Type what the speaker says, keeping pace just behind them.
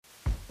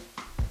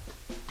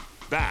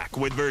back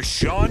with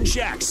Vershawn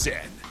Jackson.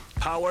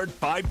 Powered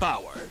by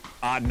Bauer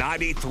on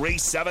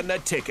 93.7 The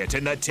Ticket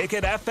and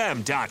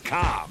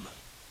theticketfm.com.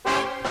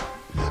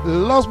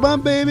 Lost my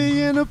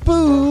baby in a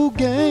pool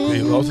game.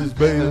 He lost his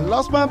baby.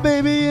 Lost my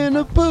baby in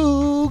a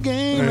pool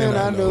game. Man, and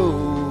I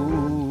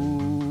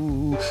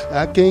know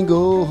I can't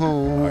go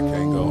home. I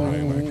can't go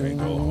home. I can't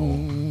go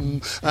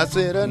home. I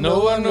said, I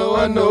know I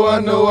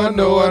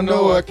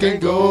can't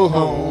go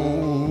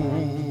home.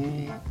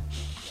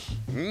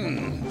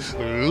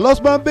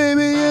 Lost my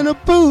baby in a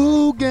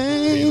pool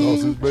game. He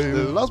lost his baby.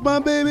 Lost my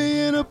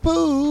baby in a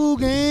pool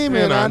game.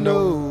 And I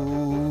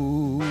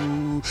know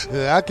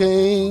I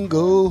can't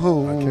go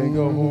home. I can't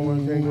go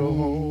home. I can't go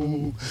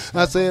home.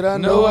 I said, I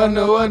know I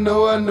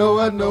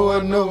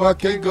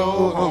can't go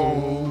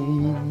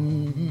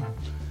home.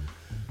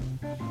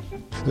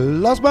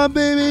 Lost my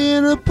baby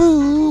in a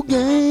pool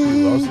game.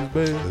 He lost his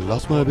baby.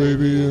 Lost my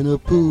baby in a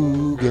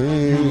pool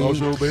game. You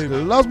lost your baby.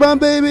 Lost my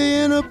baby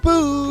in a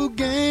pool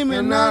game.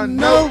 And I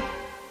know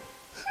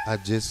I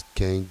just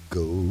can't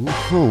go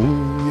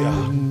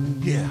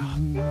home. Yeah.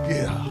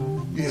 Yeah.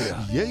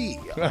 There we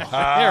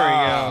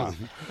go.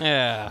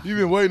 Yeah. You've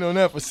been waiting on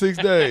that for 6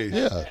 days.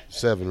 Yeah.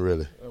 7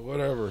 really.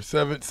 Whatever.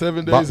 Seven days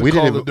But of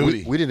Call of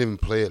Duty. we didn't even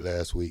play it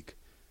last week.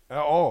 At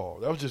all.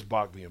 That was just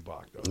Bach being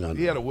Bach, though. No.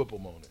 He had a Whipple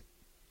moment.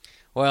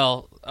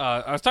 Well,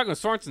 I was talking with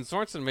Sorensen.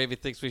 Sorensen maybe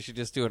thinks we should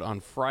just do it on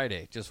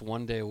Friday, just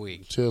one day a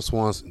week. Tell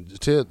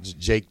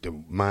Jake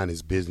to mind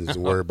his business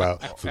and worry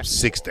about from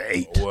 6 to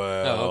 8.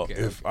 Well, okay.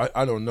 if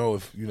I don't know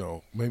if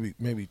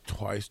maybe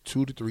twice,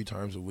 2 to 3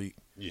 times a week.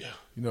 Yeah.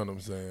 You know what I'm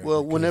saying?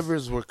 Well, Because, whenever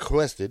it's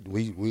requested,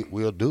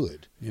 we'll do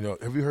it.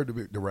 have you heard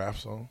the rap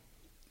song?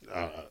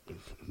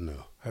 No.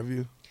 Have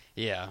you?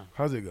 Yeah.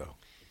 How's it go?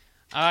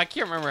 I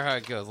can't remember how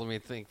it goes. Let me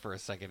think for a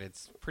second.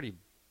 It's pretty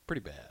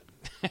bad.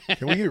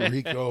 Can we get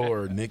Rico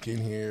or Nick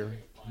in here?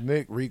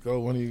 Nick,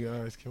 Rico, one of you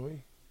guys. Can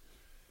we?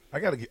 I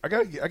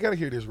gotta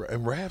hear this.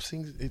 And Rap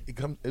sings. It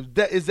comes.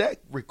 Is that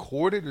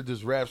recorded or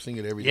does Rap sing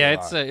it every day?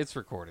 Yeah, live? it's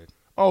recorded.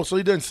 Oh, so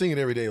he doesn't sing it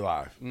every day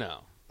live. No.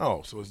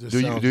 Oh, so it's just Do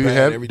you sounds do you bad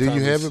have every do time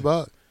you have it's- it,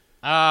 Bob?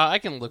 I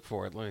can look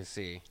for it. Let me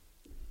see.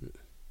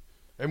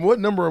 And what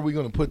number are we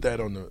going to put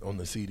that on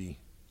the CD?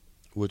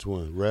 Which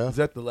one, Ralph? Is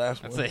that the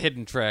last That's one? a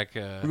hidden track.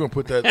 We're going to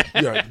put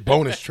that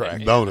bonus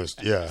track. Bonus,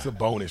 yeah. It's a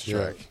bonus Yeah.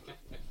 track.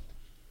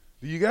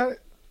 Do you got it?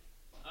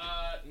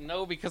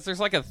 No, because there's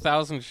like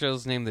 1,000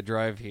 shows named The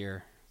Drive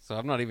here, so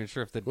I'm not even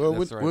sure if that's the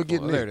right. we'll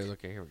get Oh, there it Nick. is.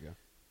 Okay, here we go.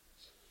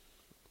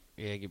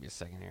 Yeah, give me a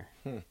second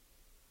here.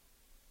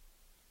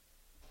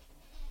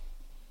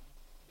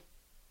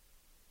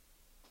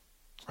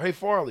 Hey,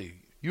 Farley,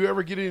 you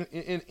ever get in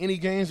any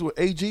games with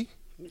AG?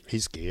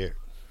 He's scared.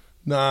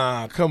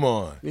 Nah, come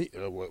on.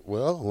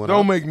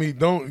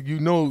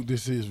 Well,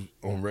 This is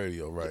on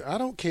radio, right? I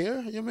don't care.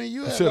 I mean,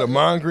 you I said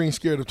Amon Green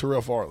scared of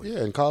Terrell Farley.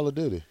 Yeah, in Call of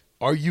Duty.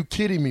 Are you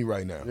kidding me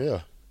right now?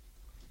 Yeah.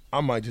 I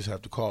might just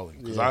have to call him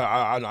because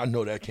Yeah. I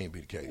know that can't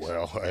be the case.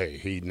 Well, hey,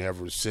 he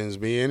never sends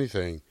me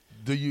anything.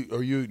 Are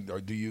you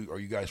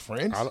guys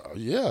friends?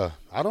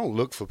 I don't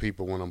look for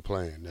people when I'm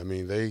playing. I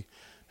mean, they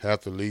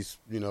have to at least,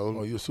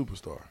 Oh, you're a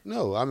superstar.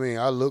 No, I mean,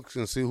 I look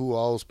and see who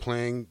all's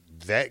playing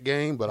that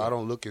game, but I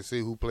don't look and see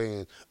who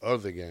playing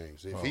other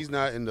games. If he's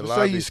not in the Just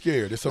lobby, say you're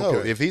scared. It's no,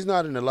 okay. if he's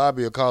not in the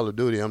lobby of Call of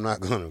Duty, I'm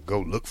not gonna go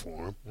look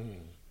for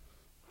him.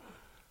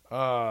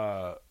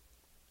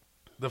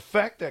 The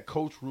fact that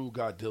Coach Rule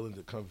got Dylan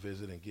to come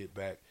visit and get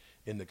back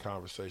in the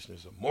conversation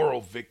is a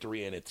moral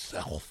victory in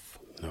itself.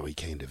 No, he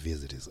came to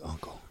visit his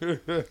uncle.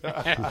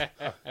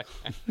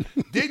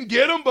 Didn't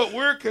get him, but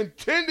we're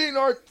contending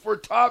for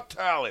top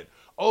talent.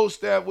 Old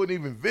staff wouldn't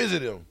even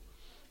visit him.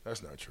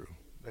 That's not true.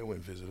 They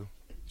wouldn't visit him.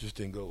 Just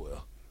didn't go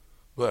well.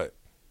 But,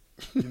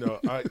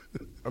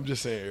 I'm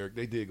just saying, Eric,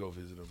 they did go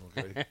visit him,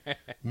 okay?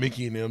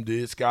 Mickey and them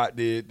did. Scott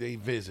did. They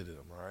visited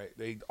him, all right?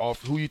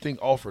 Who you think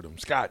offered him?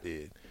 Scott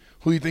did.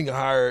 Who you think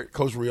hired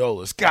Coach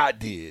Riola? Scott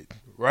did,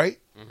 right?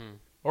 Mm-hmm.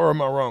 Or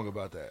am I wrong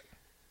about that?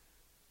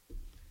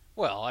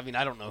 Well, I mean,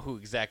 I don't know who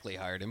exactly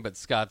hired him, but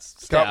Scott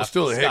was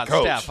still the head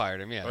coach. Staff hired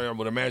him, yeah. I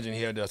would imagine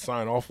he had to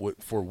sign off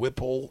for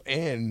Whipple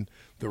and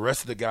the rest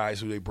of the guys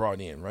who they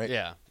brought in, right?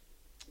 Yeah.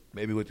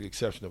 Maybe with the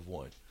exception of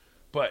one.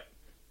 But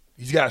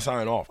he's got to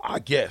sign off, I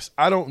guess.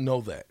 I don't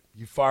know that.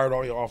 You fired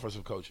all your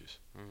offensive coaches.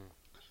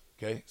 Mm-hmm.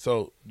 Okay?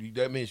 So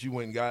that means you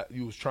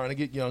was trying to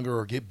get younger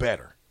or get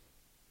better.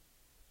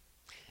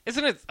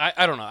 Isn't it?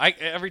 I don't know.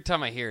 Every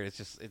time I hear it,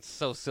 it's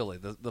so silly.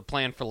 The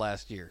plan for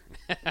last year.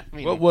 I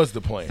mean, what was the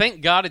plan?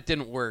 Thank God it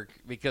didn't work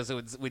because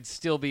we'd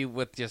still be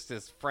with just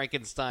this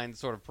Frankenstein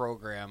sort of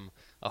program,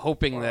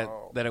 hoping that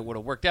it would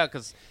have worked out.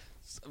 Because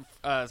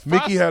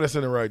Mickey had us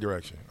in the right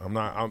direction.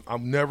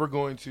 I'm never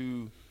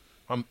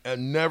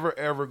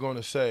ever going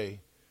to say,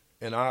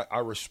 and I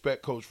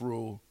respect Coach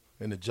Rule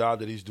and the job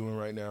that he's doing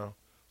right now,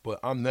 but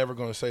I'm never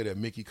going to say that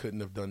Mickey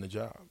couldn't have done the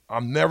job.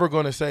 I'm never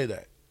going to say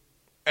that,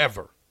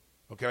 ever.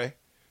 Okay,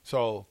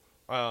 so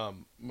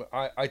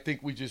I think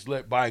we just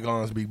let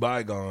bygones be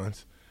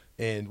bygones,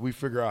 and we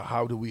figure out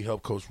how do we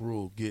help Coach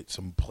Rule get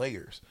some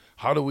players?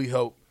 How do we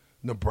help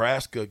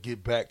Nebraska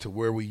get back to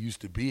where we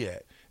used to be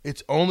at?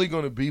 it's only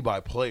going to be by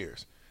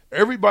players.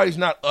 Everybody's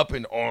not up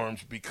in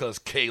arms because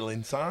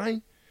Kalen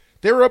signed.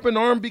 They're up in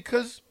arms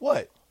because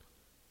what?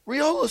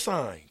 Riola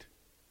signed.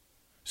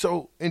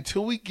 So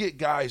until we get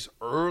guys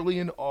early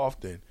and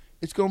often,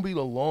 it's going to be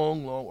the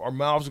long, our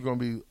mouths are going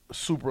to be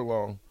super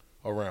long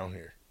around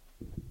here.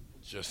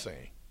 Just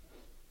saying.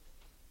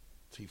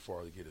 T.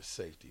 Farley get a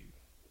safety.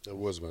 That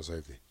was my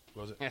safety.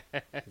 Was it?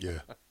 Yeah.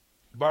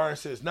 Byron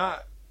says,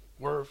 not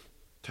worth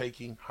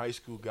taking high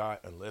school guy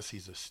unless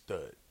he's a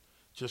stud.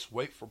 Just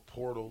wait for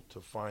Portal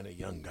to find a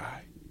young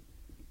guy.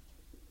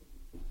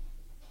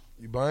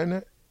 You buying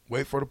that?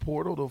 Wait for the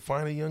Portal to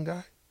find a young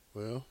guy?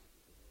 Well,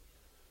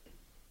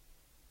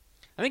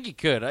 I think you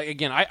could.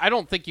 I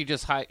don't think you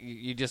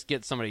just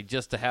get somebody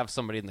just to have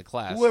somebody in the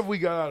class. Who have we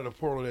got out of the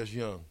Portal that's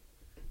young?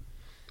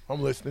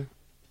 I'm listening.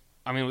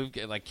 I mean, we've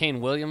got like Kane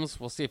Williams.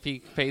 We'll see if he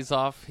pays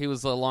off. He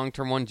was a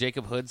long-term one.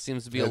 Jacob Hood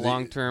seems to be a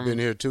long-term. Been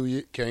here 2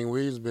 years. Kane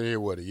Williams been here,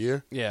 what, a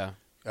year? Yeah.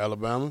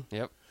 Alabama?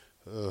 Yep.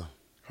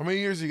 How many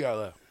years he got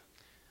left?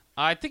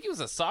 I think he was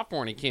a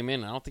sophomore when he came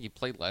in. I don't think he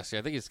played last year.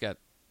 I think he's got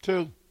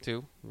 2.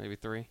 2, maybe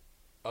 3.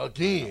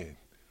 Again,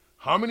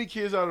 how many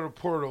kids out of the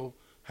Portal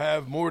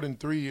have more than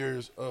 3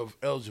 years of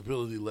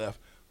eligibility left?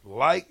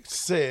 Like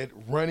said,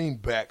 running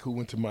back who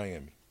went to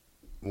Miami.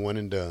 One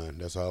and done.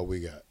 That's all we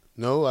got.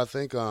 No, I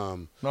think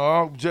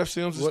No, Jeff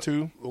Sims is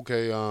 2.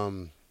 Okay,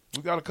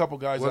 We got a couple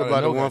guys what out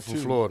about of the one that from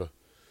too. Florida?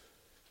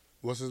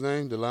 What's his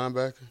name? The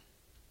linebacker?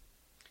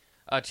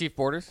 Chief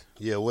Borders.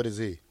 Yeah, what is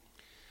he?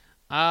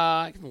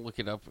 I can look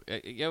it up.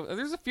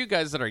 There's a few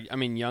guys that are,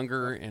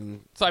 younger,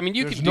 and so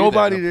you There's can do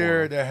nobody that in the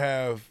there portal. that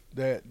have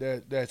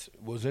that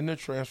was in the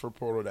transfer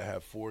portal that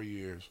have 4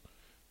 years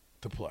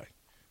to play,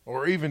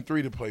 or even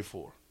 3 to play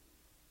 4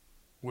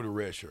 with a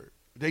red shirt.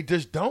 They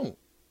just don't.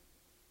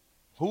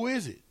 Who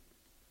is it?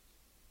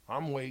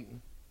 I'm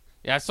waiting.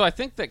 Yeah, so I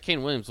think that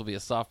Kane Williams will be a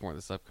sophomore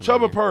this upcoming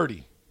Chubba year.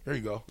 Purdy. There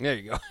you go. There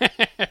you go.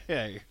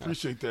 There you go.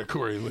 Appreciate that,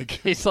 Corey Lincoln.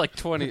 He's like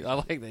 20. I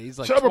like that. He's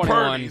like Chubba 21.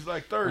 Purdy. He's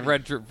like 30.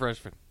 Redshirt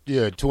freshman.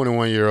 Yeah,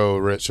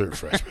 21-year-old redshirt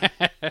freshman.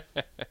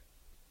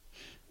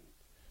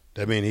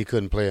 That means he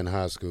couldn't play in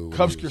high school.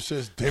 Kupsker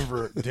says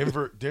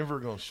Denver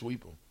gonna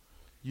sweep them.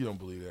 You don't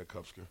believe that,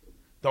 Kupsker.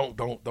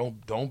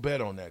 Don't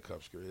bet on that,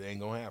 Kupsker. It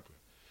ain't gonna happen.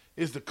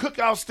 Is the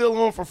cookout still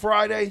on for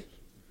Friday?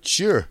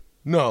 Sure.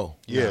 No.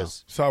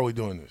 Yes. So how are we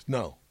doing this?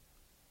 No.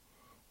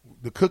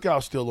 The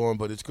cookout's still on,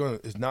 but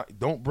it's not.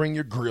 Don't bring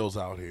your grills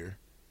out here.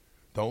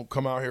 Don't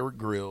come out here with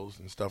grills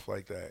and stuff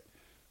like that.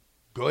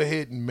 Go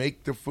ahead and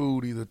make the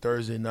food either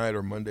Thursday night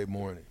or Monday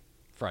morning.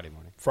 Friday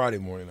morning. Friday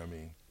morning, I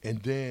mean.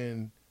 And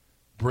then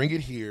bring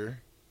it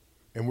here,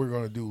 and we're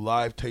going to do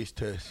live taste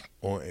tests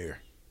on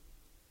air.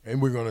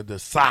 And we're going to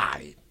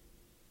decide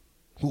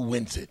who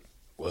wins it.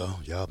 Well,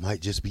 y'all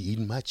might just be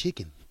eating my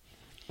chicken.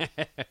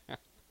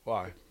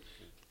 Why?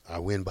 I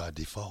win by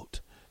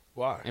default.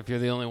 Why? If you're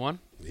the only one.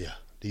 Yeah.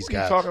 These What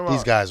are you talking about?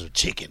 These guys are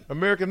chicken.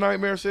 American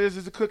Nightmare says,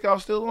 is the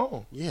cookout still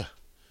on? Yeah.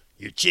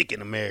 You're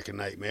chicken, American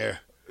Nightmare.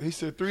 He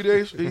said 3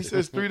 days. He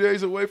says 3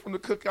 days away from the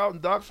cookout,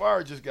 and Doc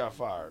Fire just got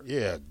fired.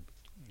 Yeah.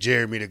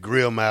 Jeremy the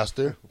Grill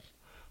Master.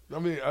 I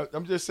mean,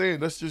 I'm just saying,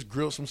 let's just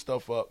grill some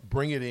stuff up,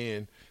 bring it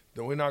in.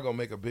 Then we're not gonna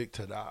make a big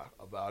ta-da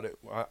about it.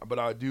 But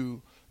I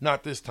do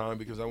not this time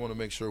because I want to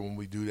make sure when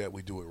we do that,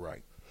 we do it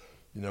right.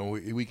 You know,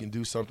 we can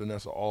do something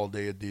that's an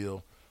all-day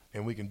deal,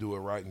 and we can do it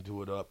right and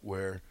do it up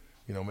where,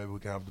 you know, maybe we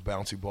can have the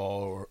bouncy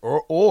ball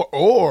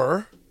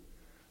or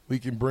we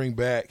can bring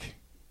back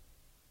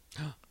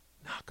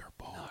knocker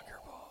ball.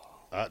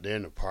 Out there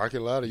in the parking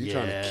lot? Are you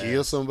trying to Yes.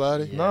 kill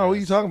somebody? Yeah. No, what are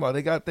you talking about?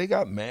 They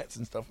got mats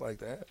and stuff like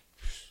that.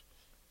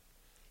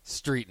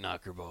 Street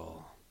knocker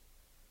ball.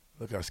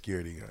 Look how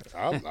scared he got.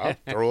 I'll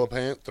throw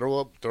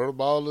the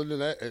ball in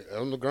that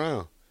on the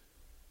ground.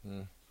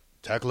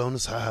 Tackle on the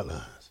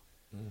sidelines.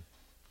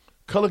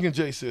 Culligan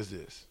J says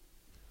this.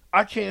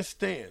 I can't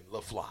stand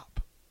LaFlop.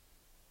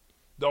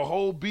 The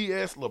whole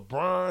BS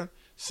LeBron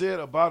said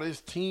about his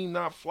team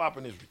not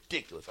flopping is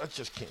ridiculous. I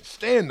just can't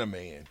stand the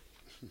man.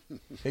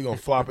 He gonna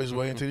flop his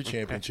way into the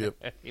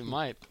championship. He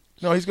might.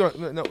 No, he's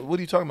gonna. No, what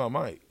are you talking about,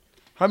 Mike?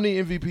 How many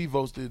MVP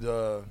votes did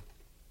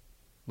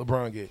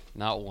LeBron get?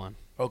 Not one.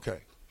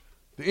 Okay,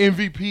 the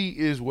MVP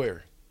is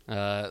where?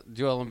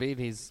 Joel Embiid,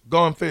 he's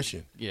Gone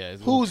fishing. yeah.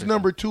 Who's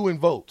number 2 in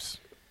votes?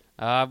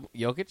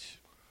 Jokic.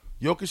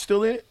 Jokic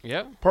still in it?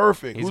 Yeah.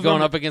 Perfect. He's Who's going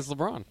number- up against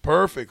LeBron.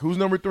 Perfect. Who's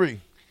number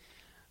 3?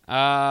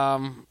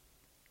 Now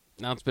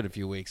it's been a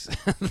few weeks.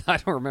 I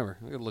don't remember.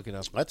 I gotta look it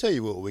up. I tell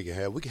you what we can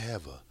have. We can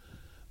have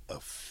a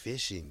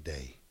fishing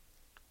day.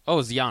 Oh,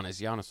 it's Giannis.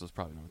 Giannis was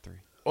probably number 3.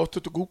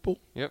 Antetokounmpo?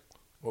 Yep.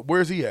 Well,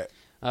 where's he at?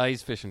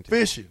 He's fishing too.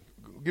 Fishing.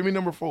 Give me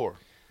number 4.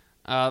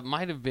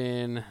 Might have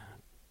been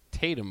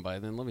Tatum by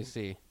then. Let me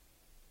see.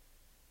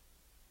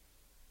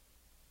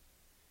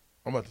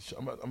 I'm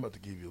about to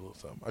give you a little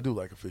something. I do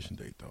like a fishing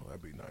date though.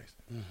 That'd be nice.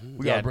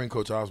 We Yeah. gotta bring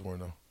Coach Osborne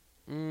though,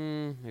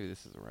 Maybe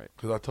this isn't right.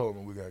 because I told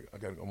him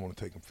I want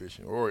to take him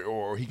fishing,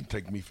 or he can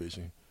take me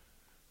fishing.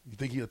 You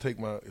think he'll take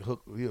my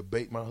hook? He'll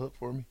bait my hook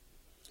for me?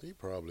 He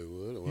probably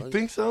would. You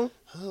think so?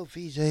 Oh,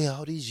 VJ,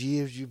 all these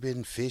years you've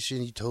been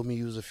fishing. You told me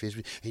you was a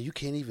fisherman, and you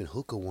can't even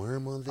hook a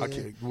worm on there. I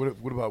can't.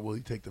 What about will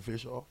he take the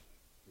fish off?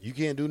 You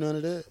can't do none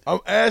of that. I'm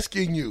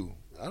asking you.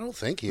 I don't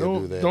think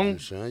he'll do that,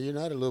 Sean. You're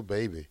not a little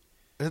baby.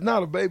 It's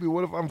not a baby.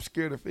 What if I'm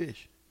scared of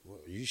fish? Well,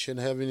 you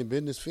shouldn't have any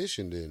business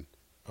fishing then.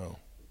 Oh,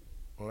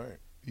 all right.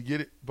 You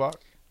get it, Bach?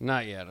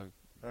 Not yet.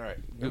 All right.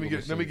 Let me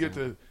get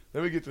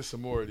to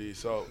some more of these.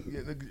 So,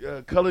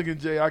 Culligan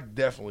J, I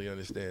definitely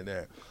understand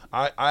that.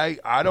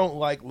 I don't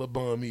like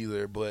LeBum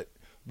either, but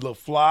the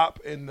Flop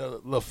and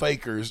the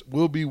Fakers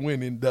will be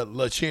winning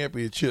the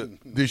championship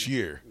this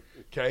year.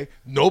 Okay,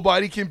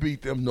 nobody can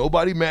beat them.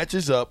 Nobody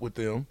matches up with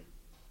them.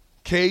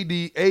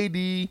 KD,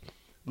 AD,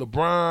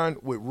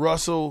 LeBron with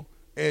Russell,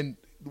 and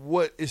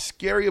what is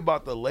scary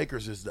about the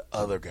Lakers is the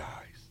other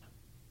guys.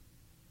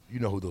 You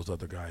know who those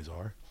other guys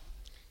are.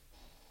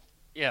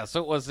 Yeah,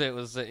 so it was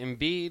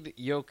Embiid,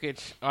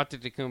 Jokic,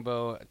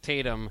 Antetokounmpo,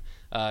 Tatum,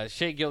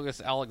 Shai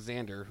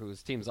Gilgeous-Alexander,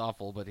 whose team's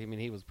awful, but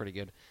he was pretty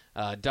good.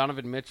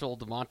 Donovan Mitchell,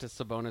 Domantas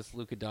Sabonis,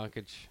 Luka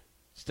Doncic,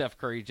 Steph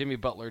Curry, Jimmy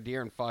Butler,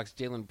 De'Aaron Fox,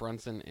 Jalen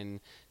Brunson, and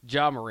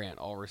Ja Morant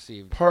all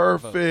received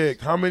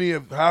perfect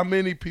votes. How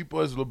many people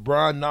has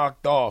LeBron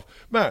knocked off?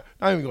 Man,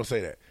 not even gonna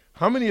say that.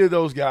 How many of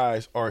those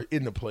guys are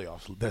in the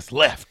playoffs that's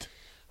left?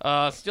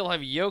 Still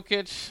have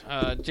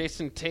Jokic,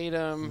 Jason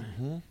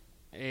Tatum,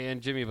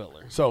 and Jimmy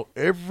Butler. So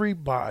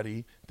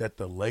everybody that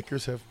the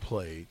Lakers have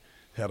played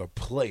had a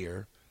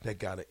player that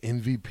got an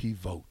MVP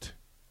vote,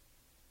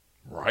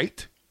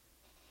 right?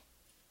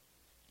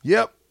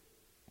 Yep.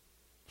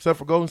 Except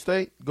for Golden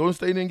State. Golden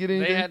State didn't get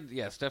anything.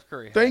 They had Steph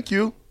Curry. Thank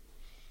you.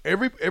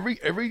 Every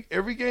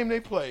game they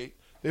played,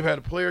 they've had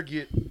a player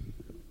get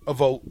a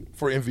vote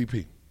for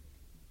MVP.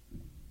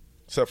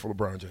 Except for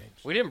LeBron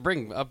James. We didn't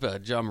bring up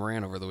Ja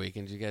Morant over the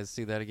weekend. Did you guys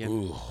see that again?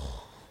 Ooh.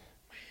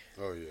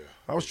 Oh, yeah.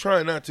 I was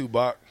trying not to,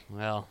 Bach.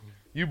 Well,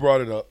 you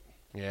brought it up.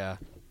 Yeah.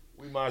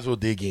 We might as well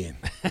dig in.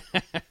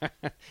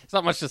 It's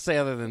not much to say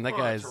other than that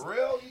guy's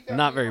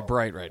not very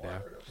bright right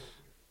now.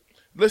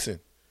 Listen.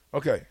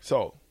 Okay,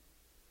 so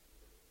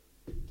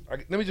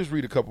let me just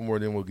read a couple more,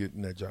 then we'll get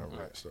in that John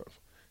Morant stuff.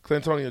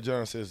 Clantonio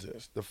John says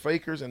this: the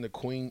Fakers and the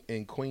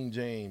Queen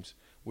James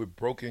with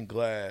broken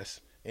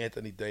glass.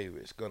 Anthony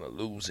Davis gonna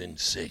lose in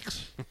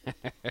 6.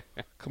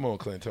 Come on,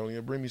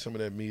 Clantonio, bring me some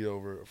of that meat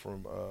over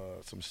from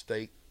some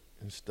steak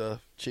and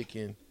stuff,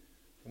 chicken.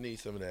 I need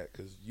some of that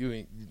because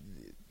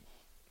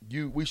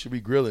we should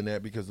be grilling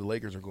that because the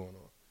Lakers are going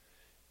on.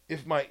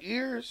 If my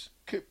ears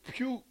could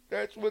puke,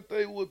 that's what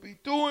they would be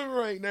doing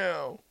right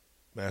now.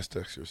 Mass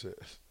Texture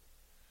says.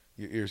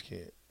 Your ears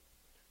can't.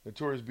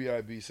 Notorious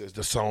B.I.B. says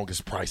the song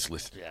is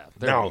priceless. Yeah.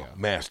 Now,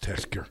 Mass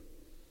Texture.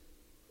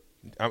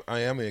 I'm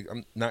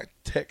not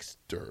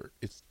texter.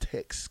 It's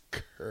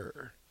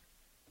texker.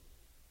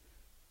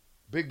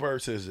 Big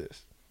Bird says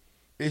this.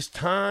 It's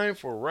time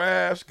for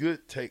Raph's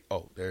good take.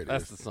 Oh, there it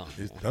That's is. the song.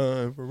 It's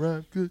time for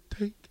Raph's good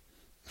take.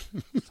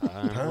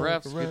 Time for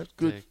Raph's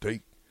good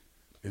take.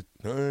 It's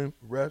time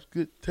for Raph's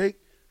good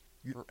take.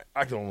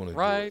 I don't want to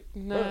Right do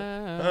it.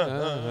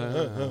 now.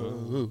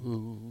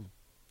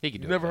 He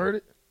can do You it. never better. heard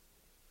it?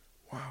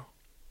 Wow.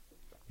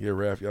 Yeah,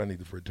 Raph, y'all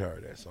need to retire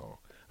that song.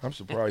 I'm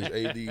surprised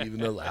AD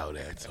even allowed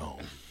that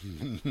song.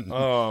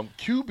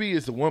 QB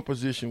is the one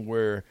position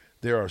where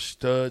there are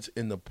studs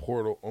in the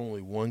portal.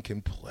 Only one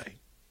can play.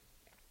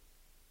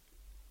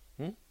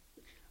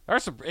 There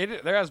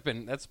has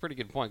been. That's a pretty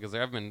good point because there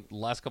have been the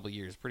last couple of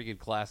years pretty good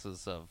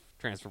classes of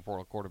transfer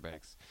portal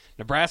quarterbacks.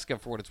 Nebraska,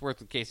 for what it's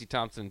worth, with Casey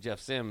Thompson and Jeff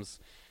Sims,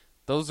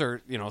 those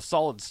are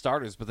solid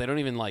starters, but they don't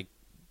even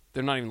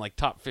they're not even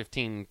top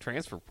 15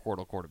 transfer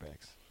portal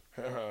quarterbacks.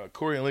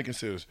 Corey and Lincoln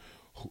says,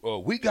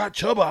 we got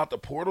Chuba out the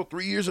portal,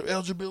 3 years of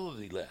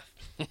eligibility left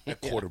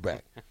at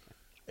quarterback.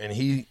 And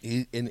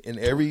he in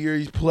every year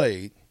he's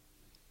played,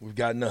 we've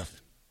got nothing.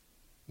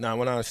 Now,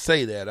 when I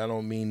say that, I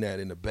don't mean that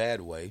in a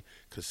bad way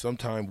because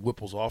sometimes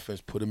Whipple's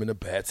offense put him in a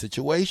bad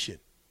situation.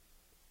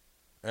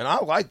 And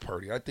I like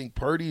Purdy. I think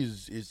Purdy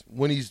is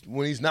when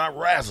he's not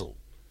razzled.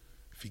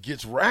 If he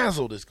gets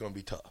razzled, it's going to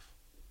be tough.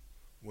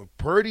 When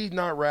Purdy's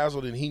not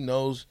razzled and he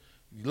knows,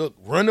 look,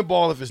 run the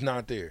ball if it's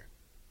not there.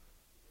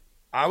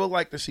 I would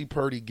like to see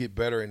Purdy get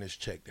better in his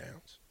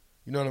checkdowns.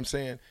 You know what I'm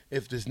saying?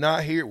 If it's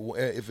not here,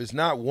 if it's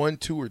not 1,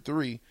 2, or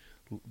 3,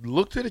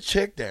 look to the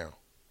check down.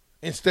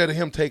 Instead of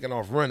him taking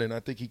off running,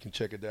 I think he can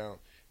check it down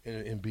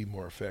and be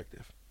more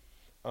effective.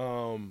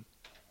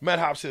 Matt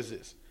Hop says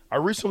this. I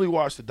recently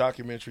watched a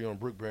documentary on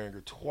Brooke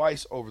Behringer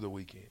twice over the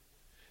weekend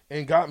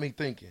and got me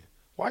thinking,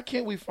 why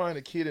can't we find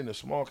a kid in a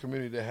small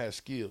community that has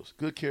skills,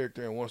 good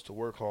character, and wants to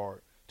work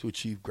hard to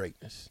achieve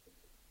greatness?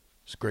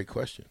 It's a great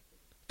question.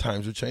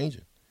 Times are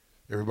changing.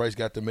 Everybody's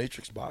got the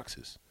matrix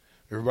boxes.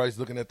 Everybody's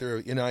looking at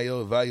their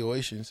NIL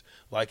evaluations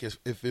like if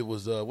it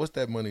was what's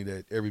that money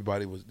that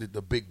everybody was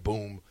the big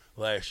boom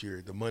last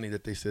year, the money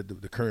that they said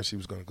the currency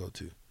was going to go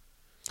to.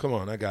 Come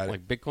on, I got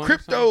like it. Bitcoin,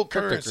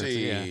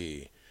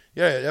 Cryptocurrency.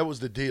 Yeah, that was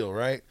the deal,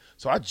 right?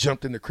 So I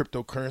jumped into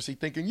cryptocurrency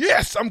thinking,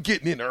 yes, I'm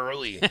getting in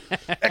early.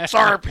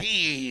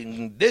 XRP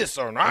and this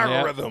or an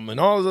algorithm and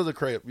all this other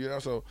crap,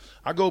 So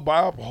I go buy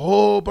up a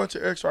whole bunch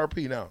of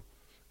XRP now.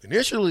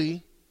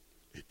 Initially,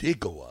 it did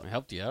go up. It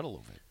helped you out a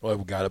little bit. Well,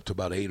 it got up to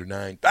about 8,000 or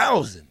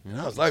 9,000.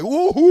 And I was like,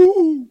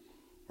 woohoo,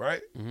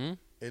 right? Mm-hmm.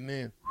 And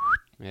then,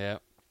 Yeah.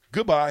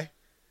 goodbye.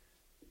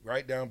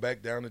 Right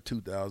back down to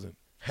 2,000.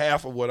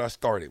 Half of what I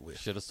started with.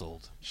 Should have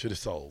sold. Should have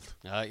sold.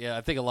 Yeah,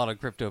 I think a lot of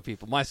crypto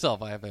people,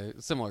 myself, I have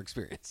a similar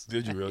experience.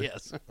 Did you really?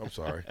 Yes. I'm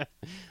sorry.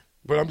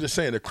 But I'm just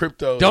saying the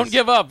crypto. Don't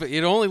give up.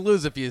 You'd only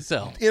lose if you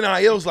sell.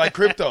 NIL's like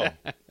crypto.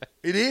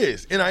 It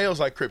is. NIL's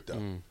like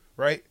crypto,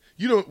 right?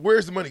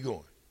 Where's the money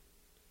going?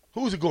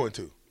 Who's it going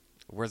to?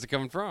 Where's it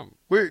coming from?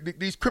 Where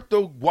these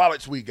crypto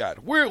wallets we got?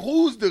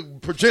 Who's the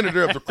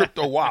progenitor of the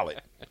crypto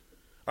wallet?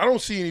 I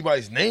don't see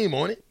anybody's name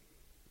on it,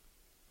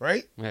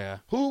 right? Yeah.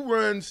 Who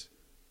runs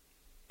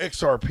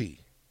XRP?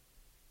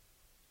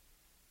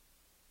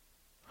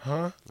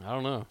 Huh? I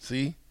don't know.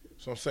 See?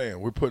 That's what I'm saying.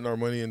 We're putting our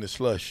money in the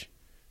slush.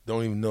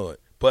 Don't even know it.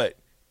 But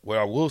what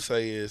I will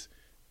say is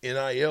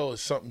NIL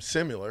is something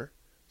similar.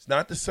 It's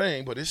not the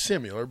same, but it's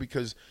similar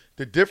because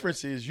the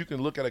difference is you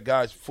can look at a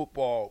guy's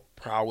football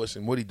prowess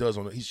and what he does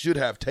on it. He should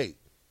have tape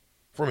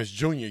from his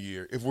junior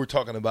year if we're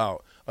talking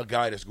about a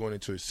guy that's going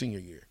into his senior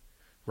year,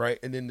 right?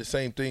 And then the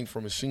same thing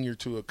from a senior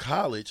to a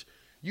college.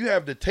 You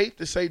have the tape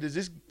to say,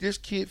 does this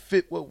kid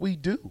fit what we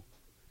do?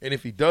 And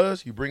if he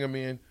does, you bring him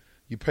in,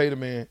 you pay the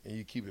man, and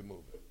you keep it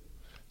moving.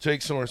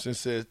 Jake Sorensen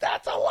says,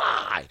 that's a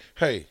lie.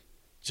 Hey,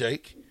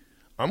 Jake,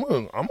 I'm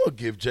gonna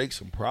give Jake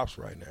some props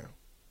right now.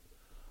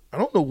 I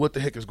don't know what the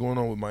heck is going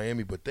on with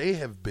Miami, but they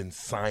have been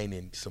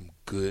signing some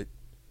good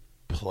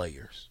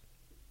players.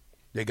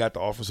 They got the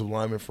offensive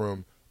lineman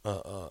from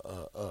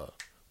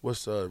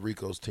what's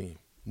Rico's team?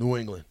 New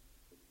England.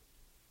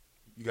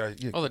 You guys,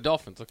 the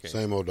Dolphins. Okay.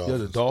 Same old yeah,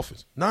 Dolphins. the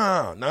Dolphins.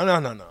 Nah.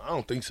 I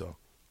don't think so.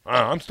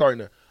 I'm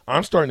starting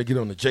to get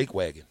on the Jake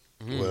wagon.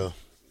 Well,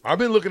 I've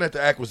been looking at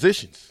the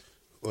acquisitions.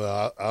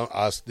 Well,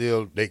 I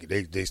still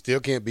they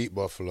still can't beat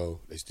Buffalo.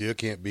 They still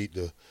can't beat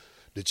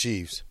the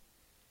Chiefs,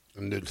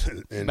 and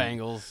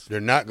Bengals. They're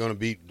not going to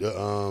beat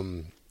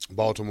the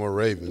Baltimore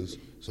Ravens.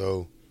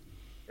 So,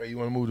 Hey, you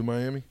want to move to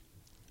Miami?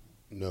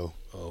 no,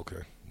 Oh,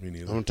 okay. Me I'm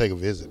neither. going to take a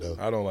visit though.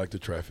 I don't like the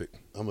traffic.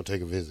 I'm going to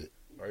take a visit.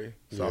 Are you?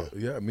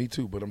 Yeah, me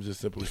too. But I'm just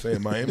simply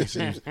saying Miami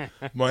seems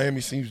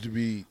to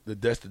be the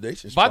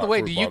destination. By spot the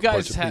way, for do a you bunch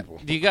guys of have?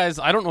 people. Do you guys?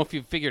 I don't know if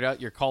you've figured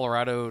out your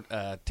Colorado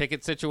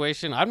ticket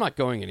situation. I'm not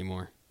going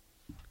anymore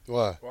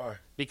Why? Why?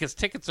 because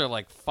tickets are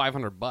like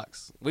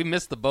 $500. We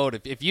missed the boat.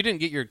 If you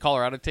didn't get your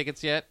Colorado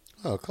tickets yet,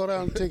 Oh, cut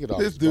out and take it off.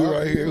 This dude Bach.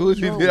 right here. Who's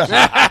he?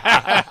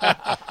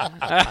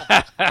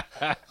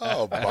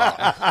 Oh,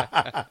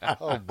 Bach.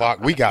 Oh, Bach.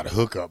 We got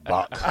hookup,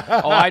 Bach.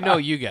 oh, I know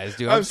you guys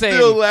do. I'm I'm saying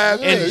still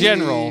laughing. in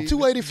general,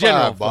 $285,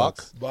 general Bach.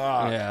 folks.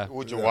 Bach. Yeah,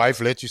 Would your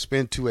wife let you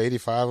spend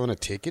 $285 on a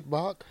ticket,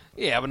 Bach?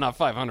 yeah, but not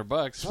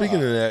 $500.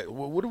 Speaking of that,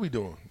 what are we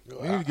doing?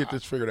 We need to get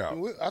this figured out.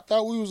 I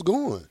thought we was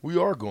going. We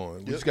are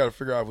going. We just got to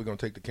figure out if we're going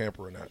to take the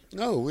camper or not.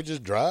 No, we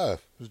just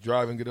drive. Just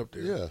drive and get up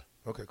there. Yeah.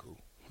 Okay, cool.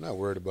 Not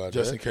worried about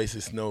Just that. in case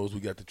it snows, we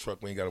got the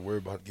truck. We ain't got to worry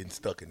about getting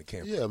stuck in the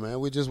camper. Yeah, man.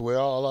 We just wear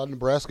all our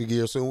Nebraska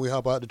gear soon we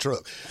hop out the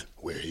truck.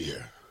 We're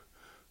here.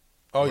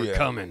 Oh, We're yeah.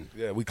 coming.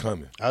 Yeah, we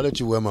coming. I'll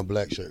let you wear my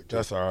black shirt. Too.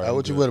 That's all right. How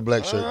would you wear the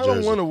black shirt I jersey?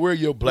 don't want to wear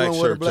your black You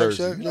don't wear shirt the black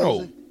jersey. shirt No.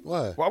 jersey?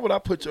 Why? Why would I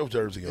put your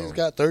jersey on? It's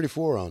got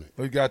 34 on it.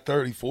 We got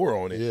 34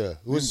 on it. Yeah.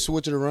 We'll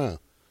switch it around.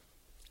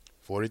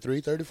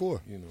 43,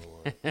 34. You know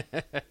what?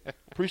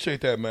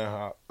 Appreciate that,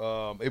 man.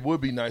 It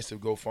would be nice to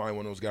go find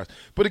one of those guys.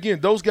 But again,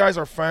 those guys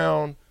are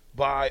found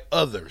by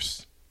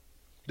others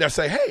that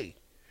say, hey,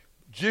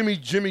 Jimmy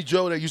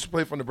Joe that used to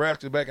play for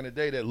Nebraska back in the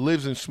day that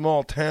lives in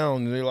small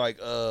town, and they're like,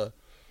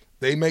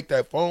 they make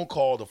that phone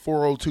call to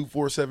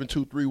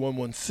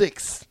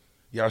 402-472-3116.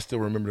 Y'all still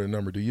remember the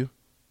number, do you?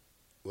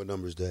 What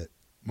number is that?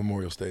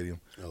 Memorial Stadium.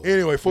 Oh.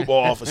 Anyway,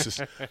 football offices.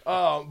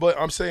 But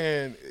I'm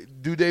saying,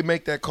 do they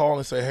make that call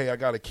and say, hey, I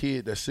got a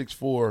kid that's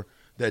 6'4"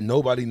 that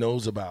nobody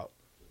knows about?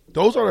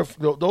 Those are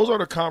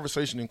the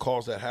conversation and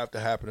calls that have to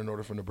happen in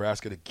order for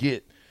Nebraska to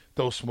get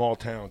those small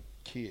town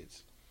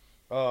kids.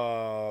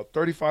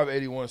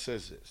 3581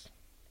 says this.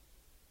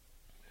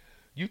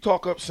 You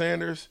talk up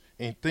Sanders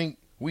and think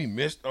we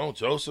missed on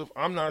Joseph.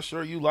 I'm not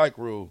sure you like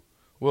Rule.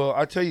 Well,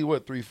 I tell you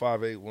what,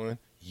 3581,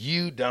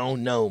 you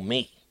don't know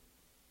me.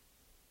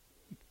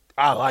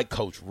 I like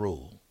Coach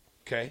Rule,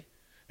 okay?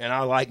 And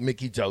I like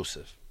Mickey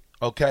Joseph,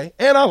 okay?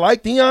 And I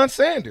like Deion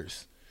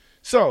Sanders.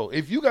 So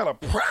if you got a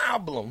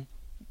problem,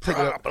 take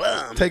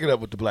it up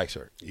with the black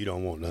shirt. You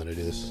don't want none of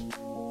this.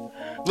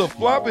 The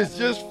flop is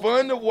just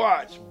fun to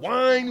watch.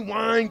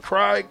 Whine,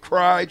 cry,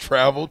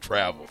 travel.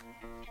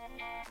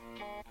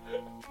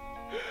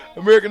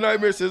 American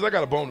Nightmare says, I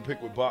got a bone to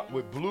pick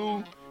with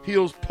Blue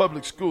Hills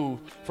Public School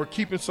for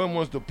keeping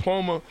someone's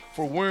diploma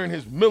for wearing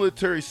his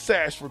military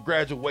sash for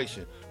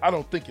graduation. I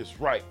don't think it's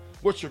right.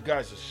 What's your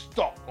guys'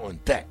 thought on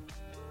that?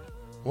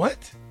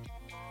 What?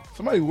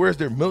 Somebody wears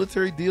their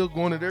military deal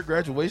going to their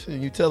graduation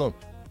and you tell them,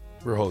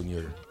 we're holding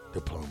your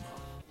diploma.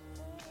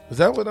 Is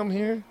that what I'm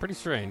hearing? Pretty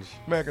strange.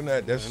 Imagine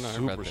that. That's I never heard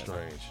super about that.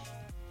 strange.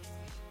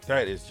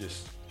 That is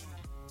just,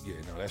 yeah,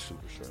 no, that's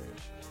super strange.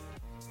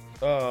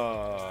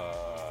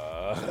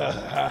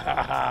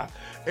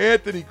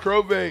 Anthony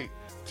Crowbait,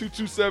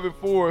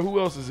 2274. Who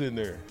else is in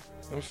there?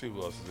 Let me see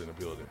who else is in the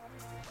building.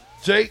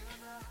 Jake,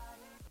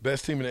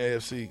 best team in the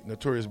AFC,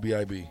 Notorious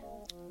B.I.B.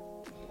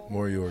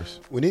 More yours.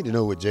 We need to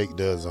know what Jake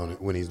does on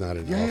it when he's not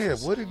in the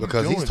office. What are you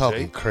because doing, he's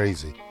talking Jake?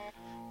 crazy.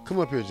 Come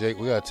up here, Jake.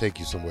 We gotta take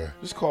you somewhere.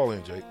 Just call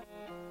in, Jake.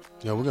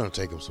 Yeah, we're gonna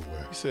take him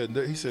somewhere.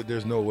 He said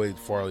there's no way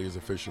Farley is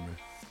a fisherman.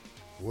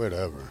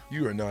 Whatever.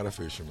 You are not a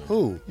fisherman.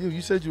 Who?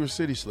 You said you were a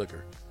city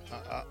slicker.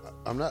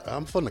 I'm not.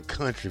 I'm from the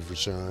country, for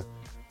Sean.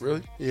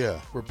 Really? Yeah.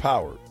 We're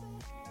powered.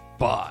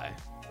 Bye.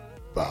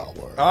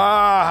 Bauer.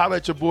 Holla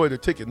at your boy. The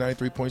Ticket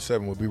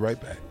 93.7. We'll be right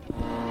back.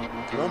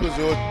 Columbus,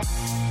 Georgia.